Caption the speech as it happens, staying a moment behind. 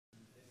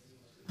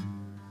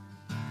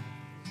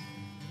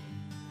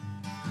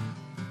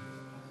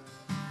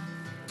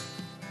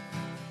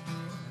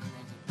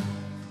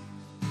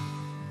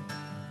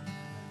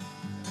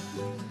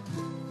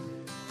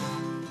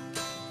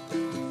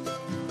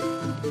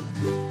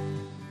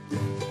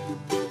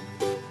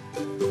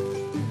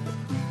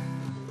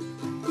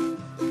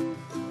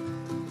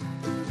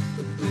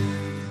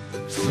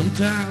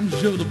Sometimes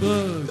you're the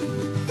bug,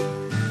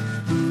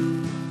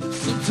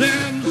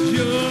 sometimes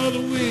you're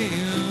the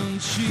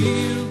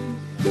windshield.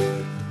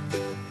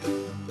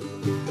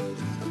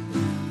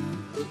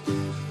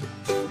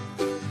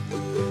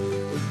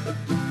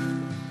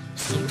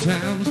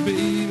 Sometimes,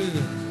 baby,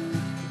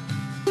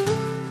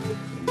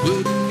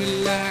 wouldn't you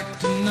like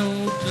to know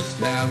just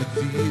how it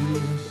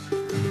feels?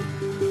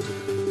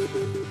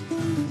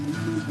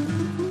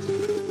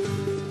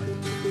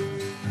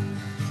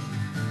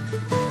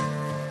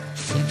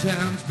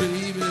 Sometimes,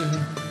 baby,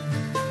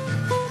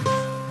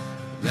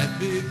 that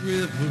big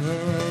river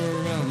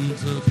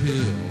runs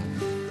uphill.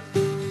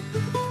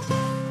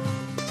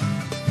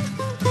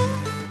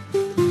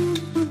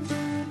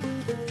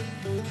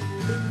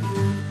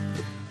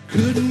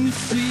 Couldn't you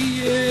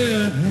see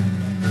it?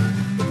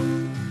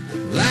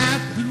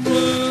 Life that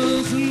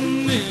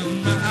wasn't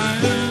in my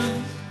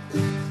eyes.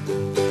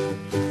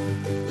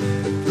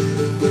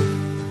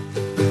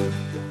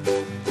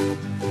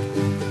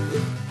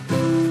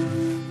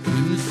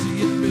 Couldn't you see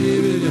it,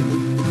 baby?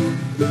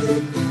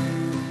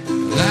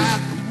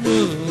 Life that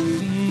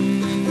wasn't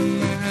in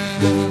my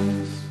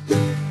eyes.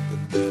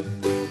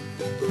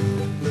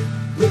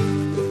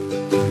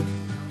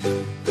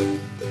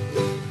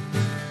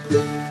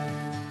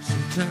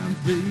 Sometimes,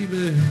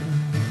 baby,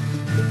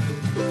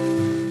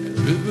 that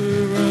river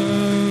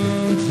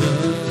runs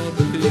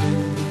uphill.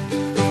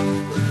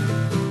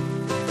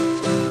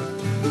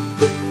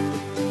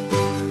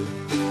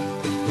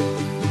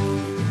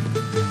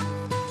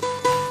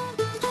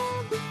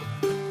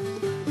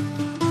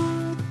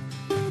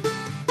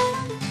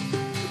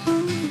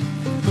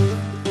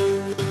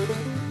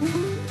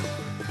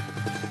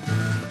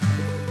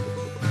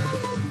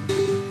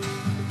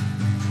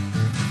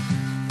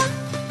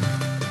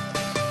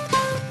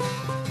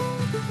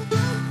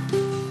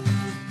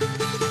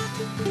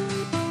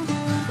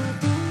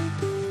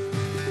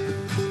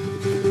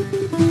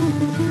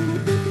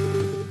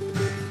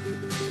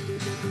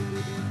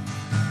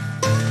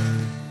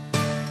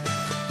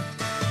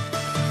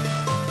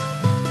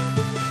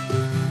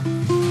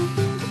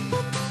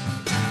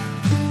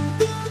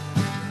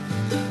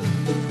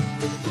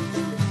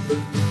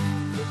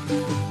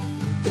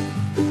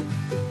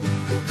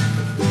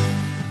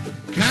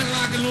 Kinda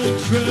like an old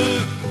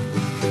truck,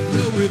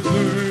 no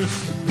reverse,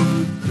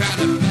 try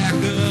to back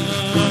up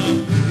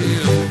the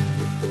hill.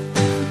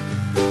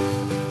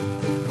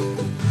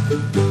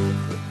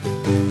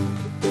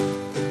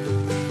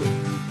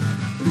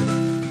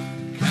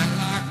 Kinda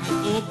like an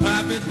old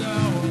pipey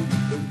dog,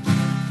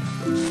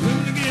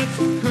 swimming against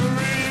the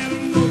current,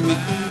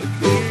 nobody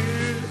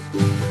cares.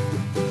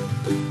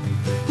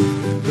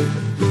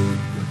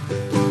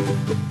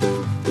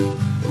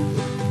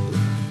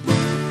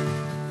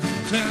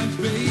 Sometimes,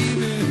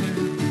 baby,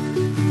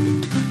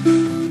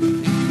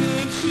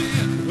 even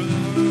shit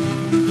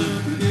runs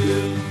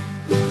uphill.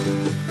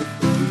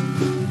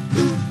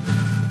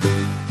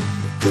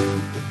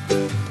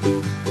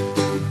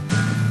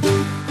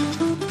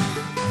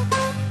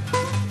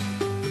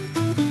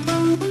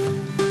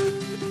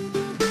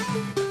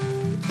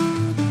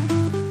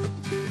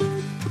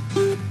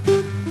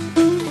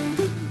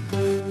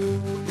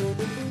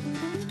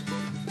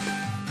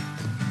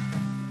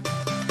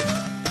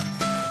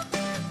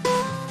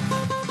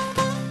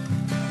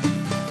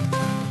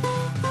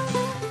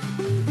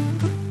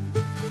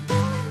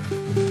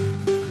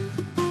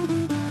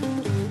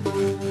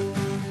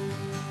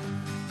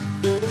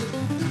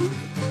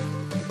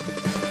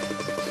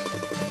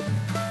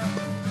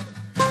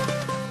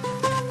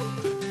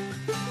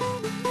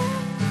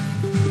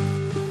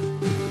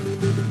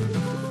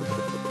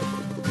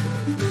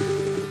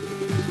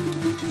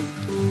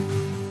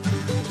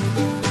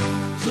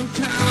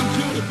 Sometimes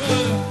you're the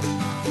bug,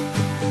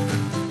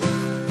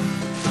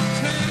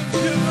 sometimes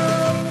you're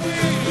the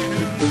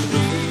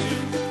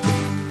windshield.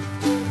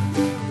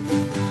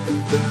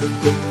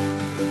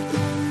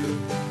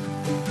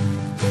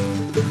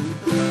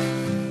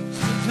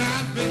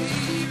 Sometimes,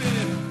 baby,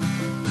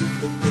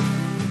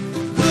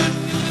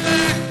 wouldn't you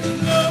like to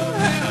know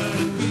how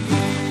it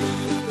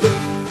feels?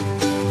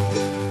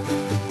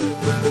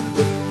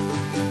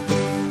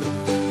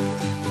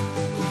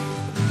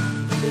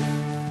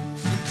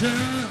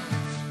 Sometimes,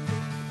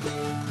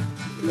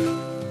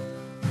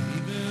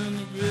 even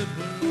the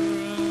river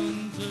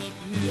runs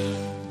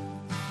uphill.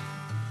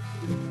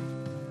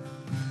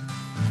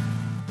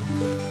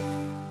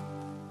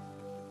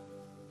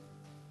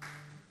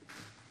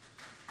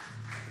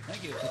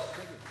 Thank you.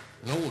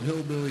 An old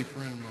hillbilly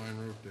friend of mine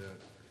wrote that.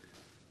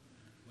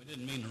 We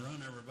didn't mean to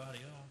run everybody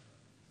off.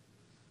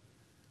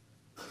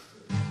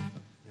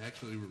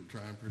 Actually, we were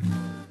trying pretty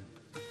hard.